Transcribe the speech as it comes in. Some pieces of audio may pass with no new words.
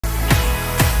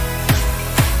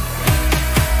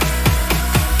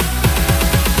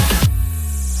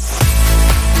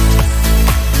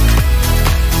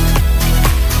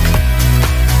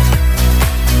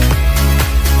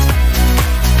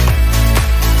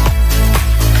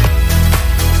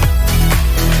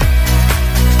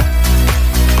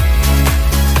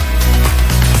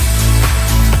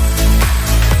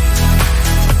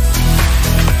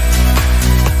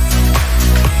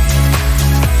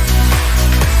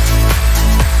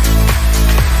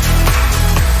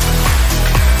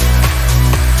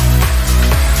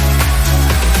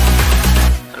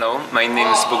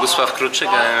Jarosław Kruczyk.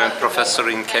 I'm a professor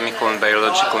in Chemical and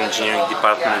Biological Engineering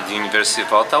Department at the University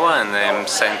of Ottawa, and I'm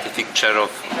scientific chair of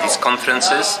these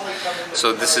conferences.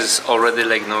 So this is already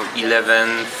like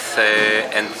 11th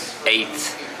and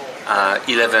 8th,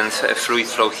 11th Fluid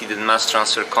Flow Hidden Mass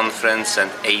Transfer Conference and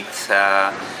 8th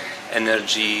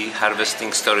Energy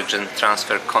Harvesting, Storage and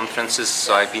Transfer Conferences.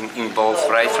 So I've been involved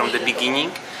right from the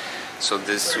beginning. So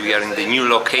we are in the new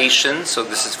location. So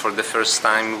this is for the first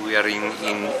time we are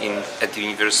at the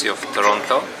University of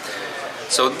Toronto.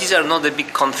 So these are not the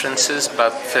big conferences,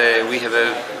 but we have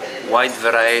a wide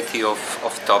variety of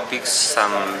topics,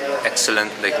 some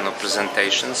excellent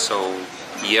presentations. So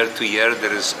year to year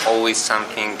there is always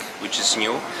something which is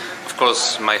new. Of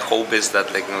course, my hope is that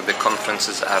the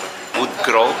conferences would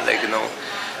grow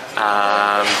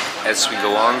as we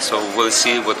go on. So we'll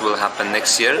see what will happen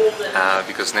next year,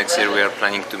 because next year we are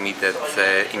planning to meet at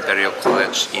Imperial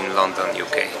College in London,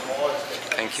 UK.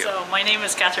 Thank you. So my name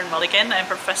is Catherine Mulligan. I'm a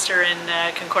professor in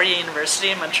Concordia University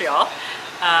in Montreal.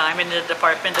 I'm in the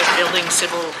Department of Building,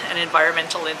 Civil and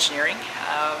Environmental Engineering.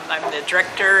 I'm the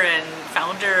director and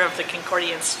founder of the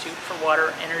Concordia Institute for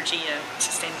Water, Energy and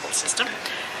Sustainable System.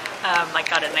 I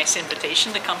got a nice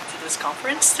invitation to come to this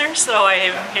conference there, so I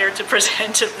am here to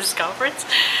present at this conference,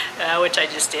 which I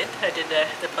just did. I did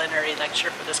the plenary lecture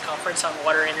for this conference on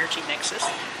water energy nexus.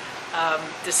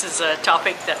 This is a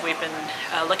topic that we've been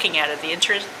looking at the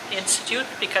Institute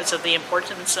because of the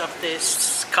importance of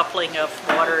this coupling of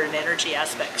water and energy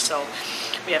aspects. So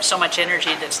we have so much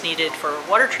energy that's needed for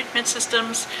water treatment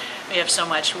systems. We have so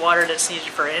much water that's needed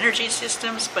for energy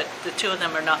systems, but the two of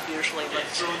them are not usually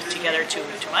linked together too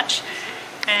much.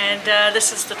 And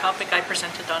this is the topic I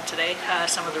presented on today,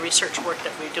 some of the research work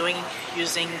that we're doing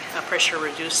using a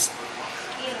pressure-reduced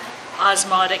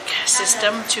osmotic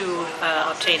system to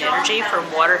obtain energy from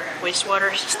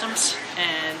wastewater systems,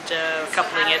 and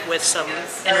coupling it with some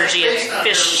energy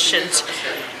efficient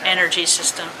energy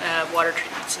system, water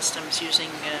treatment systems using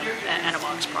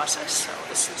Anamox process. So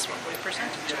this is what we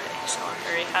presented today. So I'm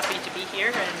very happy to be here,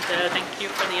 and thank you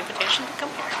for the invitation to come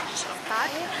here. So,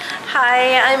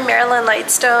 Hi, I'm Marilyn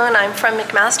Lightstone. I'm from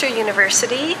McMaster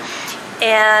University.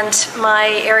 And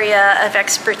my area of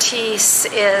expertise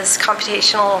is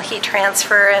computational heat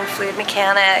transfer and fluid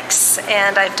mechanics,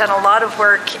 and I've done a lot of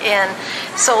work in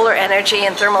solar energy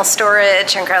and thermal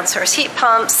storage and ground source heat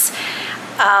pumps.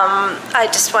 I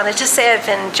just wanted to say I've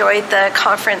enjoyed the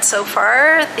conference so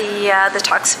far. The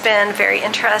talks have been very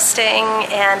interesting,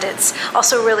 and it's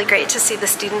also really great to see the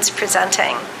students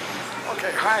presenting.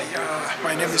 Okay, hi,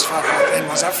 my name is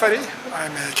Ffhmt.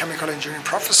 I'm a chemical engineering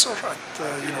professor at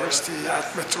the university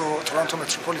at Toronto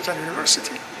Metropolitan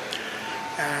University,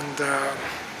 and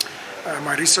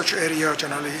my research area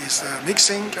generally is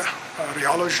mixing,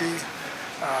 rheology,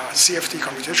 CFD,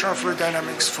 computational fluid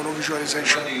dynamics, flow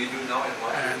visualization,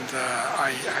 and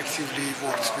I actively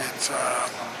worked with,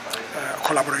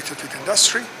 collaborated with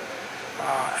industry,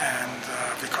 and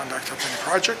we conducted many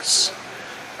projects,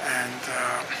 and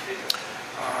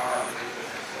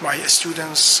my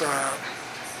students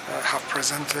have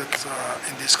presented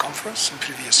in this conference in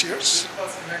previous years,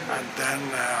 and then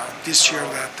this year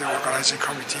that the organizing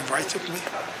committee invited me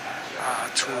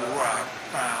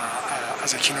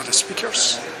as a keynote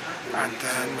speakers, and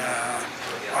then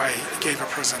I gave a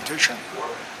presentation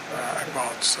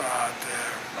about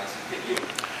the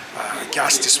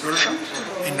gas dispersion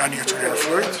in non-Newtonian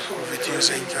fluid with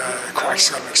using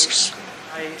coaxial mixers.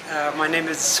 Hi, my name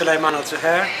is Sulaiman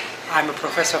Al-Zuhair. I'm a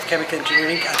professor of chemical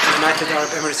engineering at the United Arab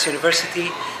Emirates University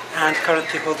and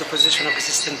currently hold the position of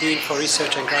assistant dean for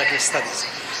research and graduate studies.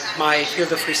 My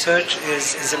field of research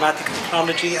is enzymatic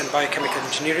technology and biochemical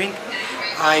engineering.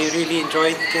 I really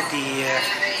enjoyed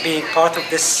being part of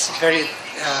this very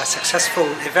successful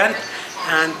event,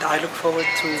 and I look forward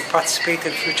to participate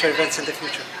in future events in the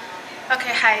future.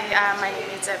 Okay, hi, my name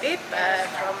is Zabib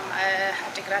from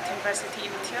Adigrat University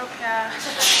in Ethiopia,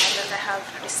 and I have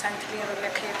recently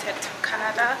relocated to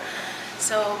Canada.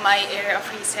 So my area of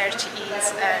research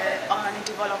is on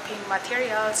developing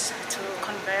materials to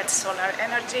convert solar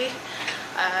energy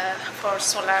for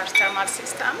solar thermal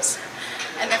systems.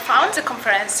 And I found the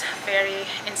conference very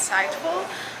insightful,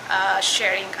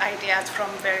 sharing ideas from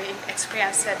very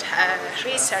experienced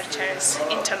researchers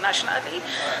internationally.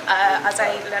 As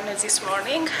I learned this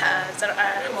morning, there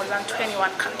are more than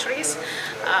 21 countries,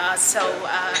 so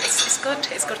it's good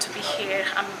to be here.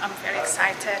 I'm very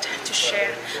excited to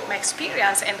share my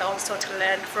experience and also to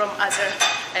learn from other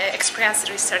experienced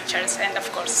researchers and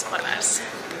of course scholars.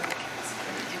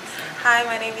 Hi,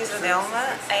 my name is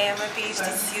Adelma. I am a PhD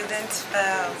student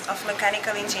of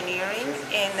mechanical engineering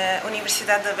in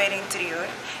Universidade da Beira Interior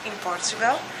in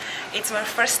Portugal. It's my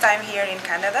first time here in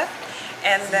Canada,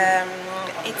 and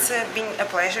it's been a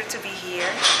pleasure to be here.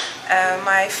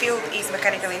 My field is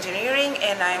mechanical engineering,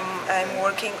 and I'm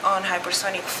working on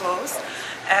hypersonic flows.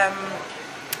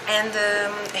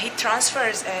 Heat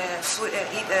transfers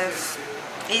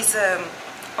is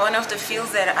one of the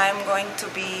fields that I'm going to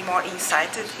be more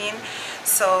incited in.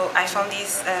 So I found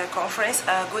this conference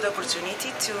a good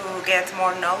opportunity to get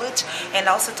more knowledge and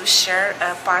also to share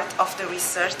a part of the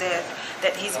research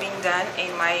that is being done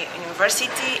in my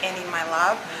university and in my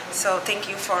lab. So thank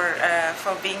you for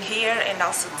being here and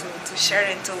also to share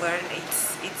and to learn.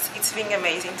 It's been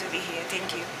amazing to be here.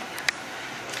 Thank you.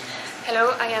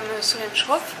 Hello, I am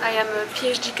Ffhmt. I am a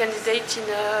PhD candidate in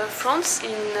France,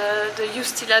 in the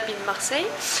Ehst lab in Marseille.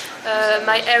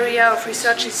 My area of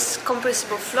research is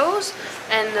compressible flows,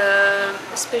 and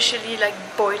especially like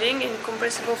boiling in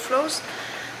compressible flows.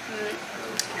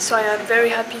 So I am very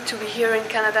happy to be here in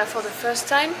Canada for the first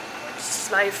time. This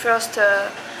is my first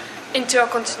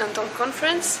intercontinental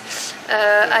conference.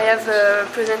 I have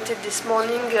presented this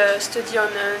morning a study on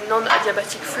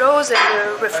non-adiabatic flows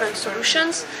and reference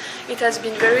solutions. It has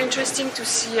been very interesting to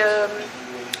see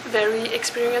very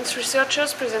experienced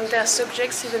researchers present their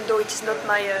subjects, even though it is not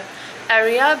my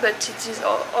area, but it is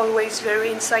always very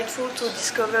insightful to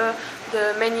discover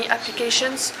the many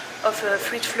applications of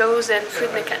fluid flows and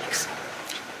fluid mechanics.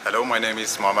 Hello, my name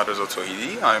is Mohamed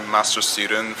Ozotohidi. I'm a master's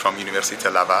student from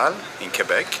Université Laval in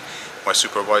Quebec. My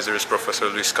supervisor is Professor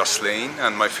Louis Cosselin,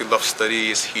 and my field of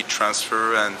study is heat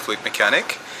transfer and fluid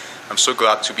mechanics. I'm so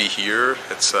glad to be here.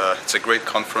 It's a great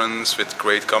conference with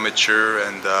great coverage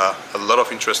and a lot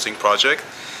of interesting projects.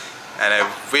 And I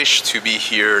wish to be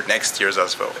here next year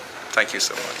as well. Thank you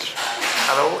so much.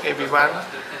 Hello everyone,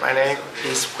 my name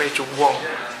is Huizhu Wong.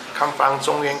 Come from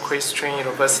Zhongyuan Christian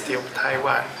University of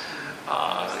Taiwan.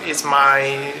 It's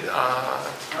my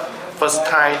first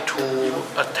time to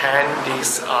attend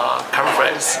this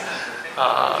conference.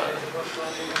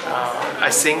 I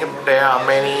think there are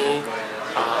many.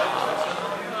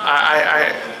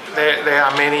 There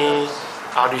are many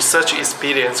research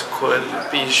experience could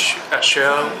be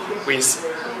shared with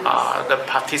the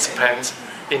participants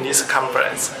in this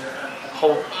conference.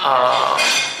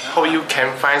 Hope you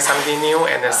can find something new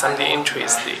and something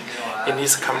interesting in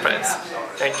this conference.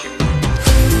 Thank you.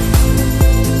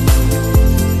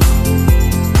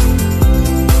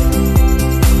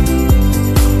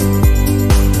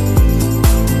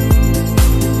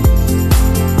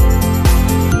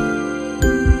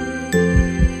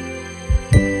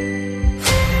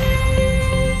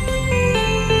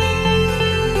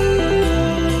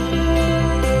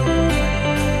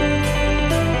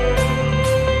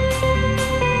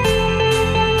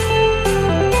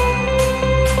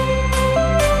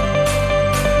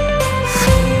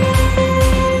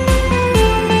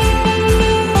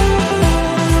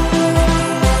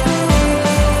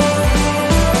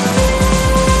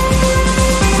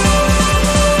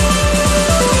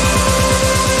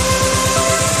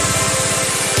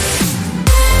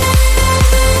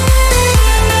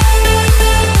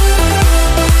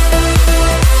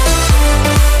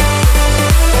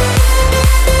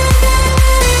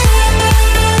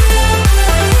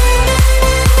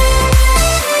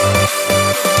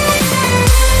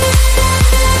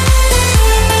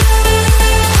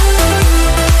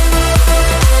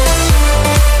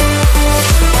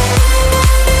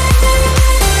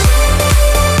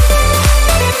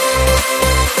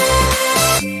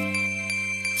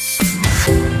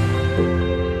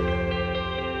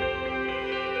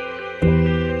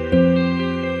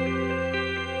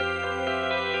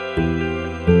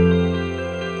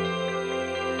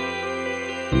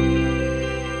 you.